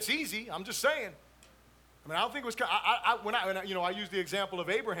way that's easy. I'm just saying. I don't think it was, I use the example of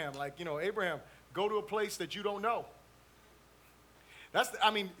Abraham, Abraham, go to a place that you don't know.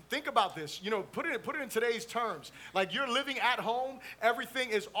 Think about this. Put it in today's terms. Like, you're living at home.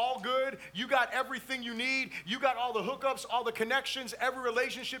 Everything is all good. You got everything you need. You got all the hookups, all the connections, every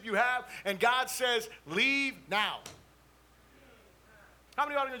relationship you have. And God says, leave now. How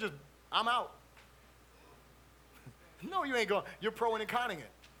many of y'all are going to I'm out? No, you ain't going. You're proing and conning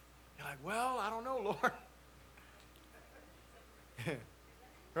it. You're like, well, I don't know, Lord.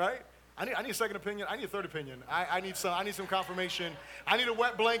 Right? I need a second opinion. I need a third opinion. I need some confirmation. I need a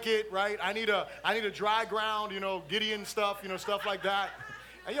wet blanket, right? I need a dry ground, Gideon stuff, stuff like that.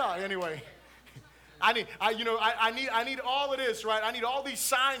 Yeah, anyway. I need all of this, right? I need all these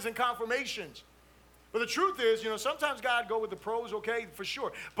signs and confirmations. But the truth is, sometimes God go with the pros, okay, for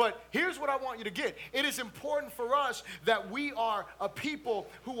sure. But here's what I want you to get. It is important for us that we are a people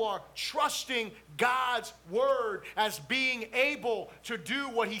who are trusting God's word as being able to do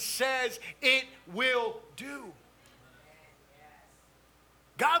what he says it will do.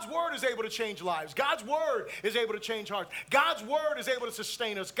 God's word is able to change lives. God's word is able to change hearts. God's word is able to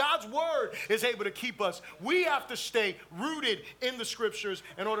sustain us. God's word is able to keep us. We have to stay rooted in the scriptures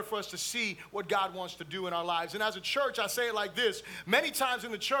in order for us to see what God wants to do in our lives. And as a church, I say it like this. Many times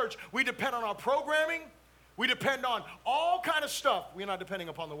in the church, we depend on our programming. We depend on all kind of stuff. We're not depending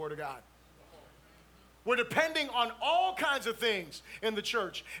upon the word of God. We're depending on all kinds of things in the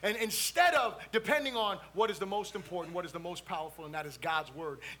church. And instead of depending on what is the most important, what is the most powerful, and that is God's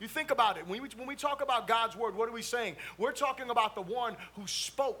word. You think about it. When we talk about God's word, what are we saying? We're talking about the one who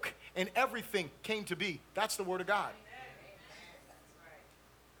spoke and everything came to be. That's the word of God.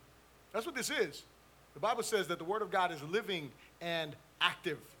 That's what this is. The Bible says that the word of God is living and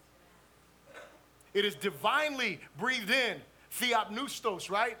active. It is divinely breathed in. Theopneustos,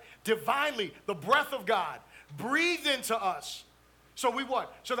 right? Divinely, the breath of God breathed into us. So we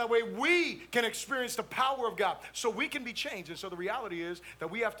what? So that way we can experience the power of God. So we can be changed. And so the reality is that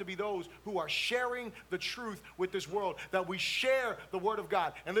we have to be those who are sharing the truth with this world. That we share the word of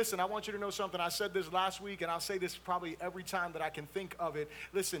God. And listen, I want you to know something. I said this last week, and I'll say this probably every time that I can think of it.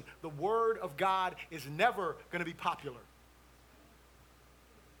 Listen, the word of God is never going to be popular.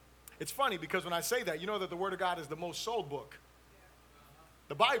 It's funny because when I say that, you know that the word of God is the most sold book.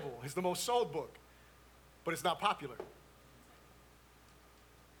 The Bible is the most sold book, but it's not popular.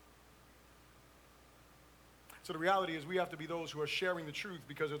 So the reality is we have to be those who are sharing the truth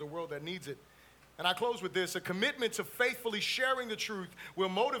because of the world that needs it. And I close with this. A commitment to faithfully sharing the truth will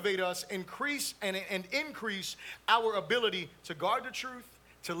motivate us, increase our ability to guard the truth,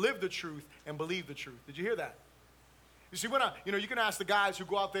 to live the truth, and believe the truth. Did you hear that? You see, you can ask the guys who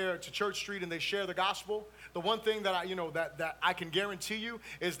go out there to Church Street and they share the gospel. The one thing that I can guarantee you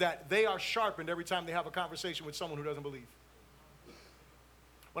is that they are sharpened every time they have a conversation with someone who doesn't believe.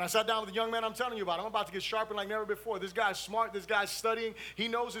 When I sat down with the young man I'm telling you about, I'm about to get sharpened like never before. This guy's smart. This guy's studying. He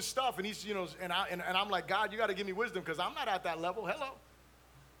knows his stuff, and he's and I'm like, God, you got to give me wisdom because I'm not at that level. Hello.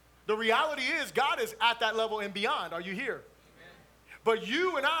 The reality is God is at that level and beyond. Are you here? Amen. But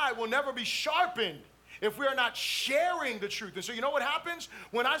you and I will never be sharpened if we are not sharing the truth. And so you know what happens?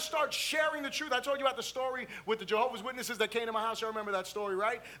 When I start sharing the truth, I told you about the story with the Jehovah's Witnesses that came to my house. You remember that story,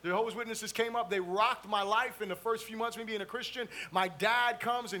 right? The Jehovah's Witnesses came up. They rocked my life in the first few months of me being a Christian. My dad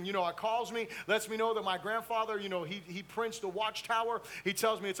comes and, calls me, lets me know that my grandfather, he prints the Watchtower. He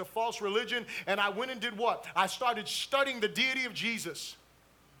tells me it's a false religion. And I went and did what? I started studying the deity of Jesus.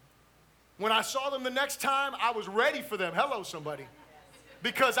 When I saw them the next time, I was ready for them. Hello, somebody.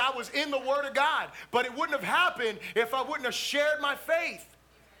 Because I was in the Word of God. But it wouldn't have happened if I wouldn't have shared my faith.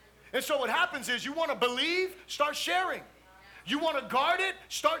 And so what happens is you want to believe, start sharing. You want to guard it,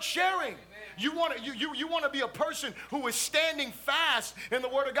 start sharing. You want to be a person who is standing fast in the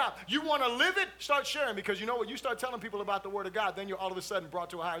Word of God. You want to live it, start sharing. Because you know what? You start telling people about the Word of God, then you're all of a sudden brought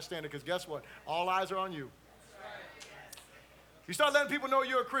to a higher standard. Because guess what? All eyes are on you. You start letting people know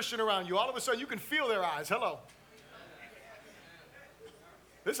you're a Christian around you. All of a sudden you can feel their eyes. Hello.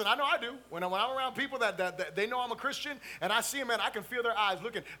 Listen, I know I do. When I'm around people that they know I'm a Christian, and I see them, man, I can feel their eyes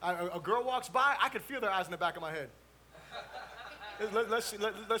looking. A girl walks by, I can feel their eyes in the back of my head. Let's see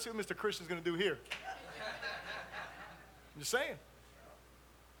what Mr. Christian's going to do here. I'm just saying.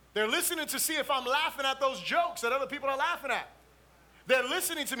 They're listening to see if I'm laughing at those jokes that other people are laughing at. They're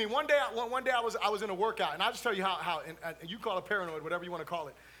listening to me. One day I was in a workout, and I'll just tell you how and you call it paranoid, whatever you want to call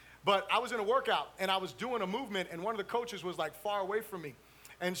it. But I was in a workout, and I was doing a movement, and one of the coaches was like far away from me.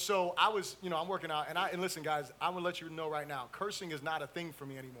 And so I was, I'm working out, and listen, guys, I'm going to let you know right now, cursing is not a thing for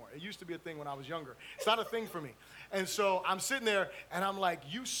me anymore. It used to be a thing when I was younger. It's not a thing for me. And so I'm sitting there, and I'm like,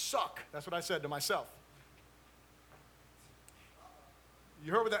 you suck. That's what I said to myself.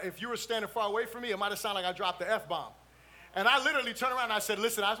 You heard that? If you were standing far away from me, it might have sounded like I dropped the F-bomb. And I literally turned around and I said,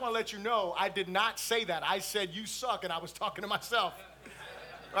 listen, I just want to let you know, I did not say that. I said, you suck, and I was talking to myself,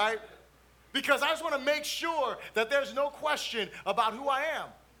 right? Because I just want to make sure that there's no question about who I am.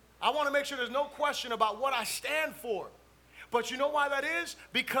 I want to make sure there's no question about what I stand for. But you know why that is?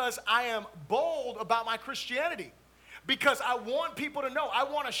 Because I am bold about my Christianity. because I want people to know. I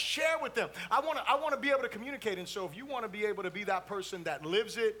want to share with them. I want to be able to communicate. And so if you want to be able to be that person that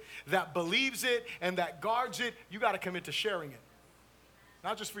lives it, that believes it, and that guards it, you got to commit to sharing it.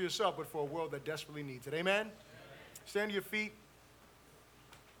 Not just for yourself, but for a world that desperately needs it. Amen? Stand to your feet.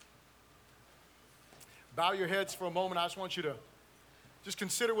 Bow your heads for a moment. I just want you to just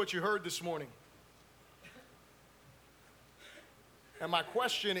consider what you heard this morning. And my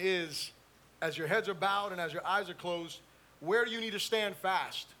question is, as your heads are bowed and as your eyes are closed, where do you need to stand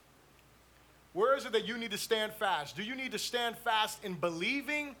fast? Where is it that you need to stand fast? Do you need to stand fast in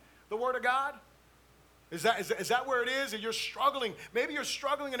believing the Word of God? Is that where it is? And you're struggling. Maybe you're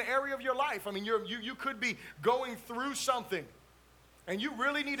struggling in an area of your life. I mean, you could be going through something. And you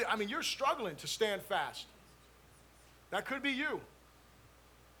really need to, you're struggling to stand fast. That could be you.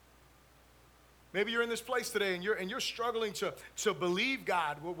 Maybe you're in this place today and you're struggling to believe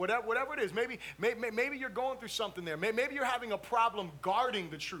God, whatever it is. Maybe you're going through something there. Maybe you're having a problem guarding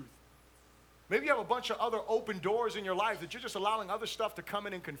the truth. Maybe you have a bunch of other open doors in your life that you're just allowing other stuff to come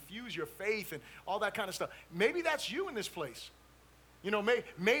in and confuse your faith and all that kind of stuff. Maybe that's you in this place.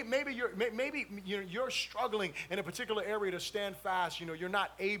 Maybe you're struggling in a particular area to stand fast. You're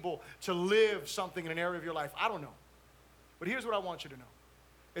not able to live something in an area of your life. I don't know. But here's what I want you to know,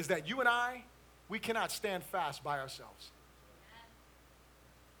 is that you and I, we cannot stand fast by ourselves.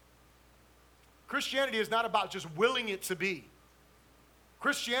 Christianity is not about just willing it to be.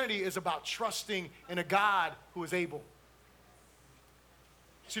 Christianity is about trusting in a God who is able.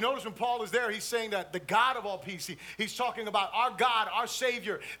 So you notice when Paul is there, he's saying that the God of all peace, he's talking about our God, our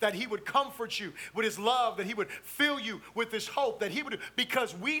Savior, that he would comfort you with his love, that he would fill you with this hope, that he would,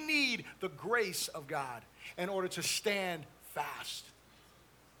 because we need the grace of God in order to stand fast.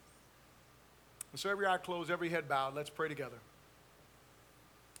 And so every eye closed, every head bowed, let's pray together.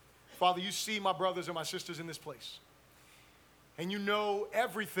 Father, you see my brothers and my sisters in this place. And you know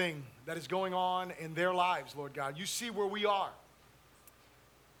everything that is going on in their lives, Lord God. You see where we are.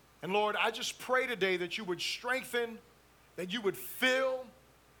 And Lord, I just pray today that you would strengthen, that you would fill,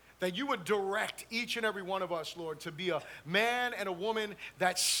 that you would direct each and every one of us, Lord, to be a man and a woman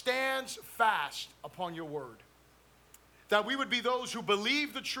that stands fast upon your word. That we would be those who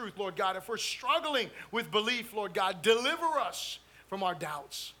believe the truth, Lord God. If we're struggling with belief, Lord God, deliver us from our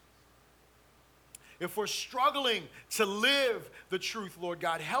doubts. If we're struggling to live the truth, Lord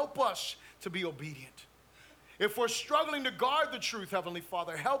God, help us to be obedient. If we're struggling to guard the truth, Heavenly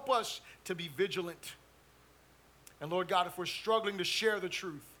Father, help us to be vigilant. And Lord God, if we're struggling to share the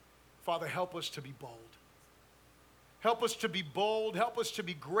truth, Father, help us to be bold. Help us to be bold. Help us to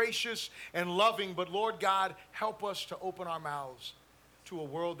be gracious and loving. But Lord God, help us to open our mouths to a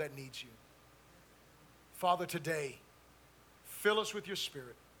world that needs you. Father, today, fill us with your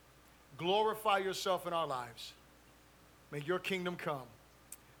Spirit. Glorify yourself in our lives. May your kingdom come.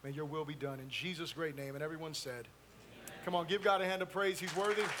 May your will be done. In Jesus' great name. And everyone said, amen. Come on, give God a hand of praise. He's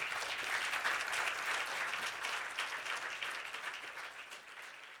worthy.